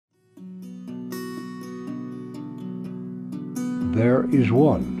There is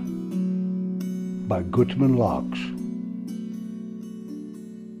One by Gutman Locks.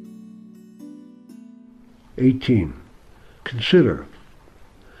 18. Consider.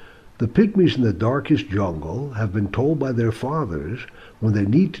 The pygmies in the darkest jungle have been told by their fathers when they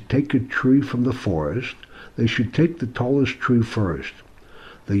need to take a tree from the forest, they should take the tallest tree first.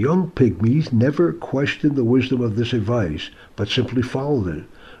 The young pygmies never questioned the wisdom of this advice, but simply followed it,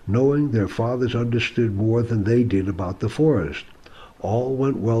 knowing their fathers understood more than they did about the forest. All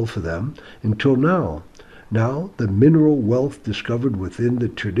went well for them until now. Now the mineral wealth discovered within the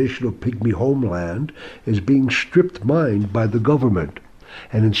traditional pygmy homeland is being stripped mined by the government,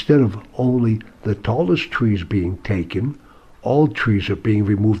 and instead of only the tallest trees being taken, all trees are being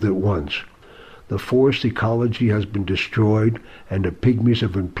removed at once. The forest ecology has been destroyed, and the pygmies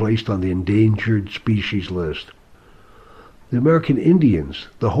have been placed on the endangered species list. The American Indians,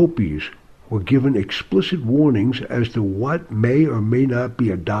 the Hopis, were given explicit warnings as to what may or may not be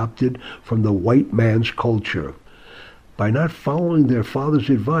adopted from the white man's culture. By not following their father's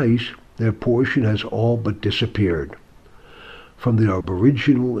advice, their portion has all but disappeared. From the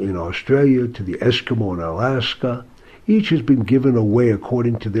Aboriginal in Australia to the Eskimo in Alaska, each has been given away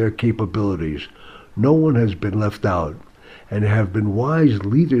according to their capabilities. No one has been left out, and there have been wise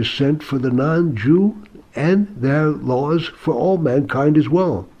leaders sent for the non-Jew, and there are laws for all mankind as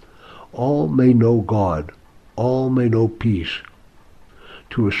well. All may know God. All may know peace.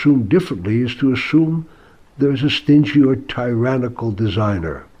 To assume differently is to assume there is a stingy or tyrannical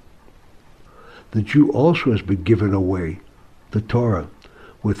designer. The Jew also has been given away, the Torah.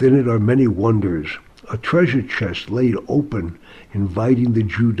 Within it are many wonders, a treasure chest laid open, inviting the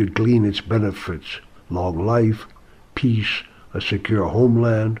Jew to glean its benefits: long life, peace, a secure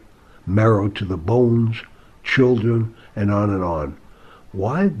homeland, marrow to the bones, children, and on and on.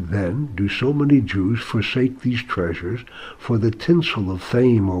 Why, then, do so many Jews forsake these treasures for the tinsel of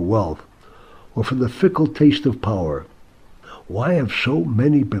fame or wealth, or for the fickle taste of power? Why have so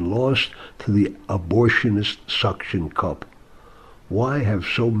many been lost to the abortionist suction cup? Why have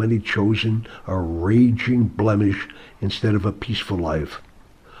so many chosen a raging blemish instead of a peaceful life?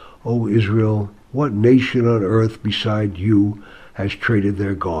 O Israel, what nation on earth beside you has traded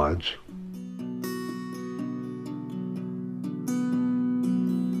their gods?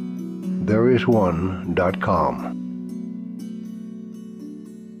 Thereisone.com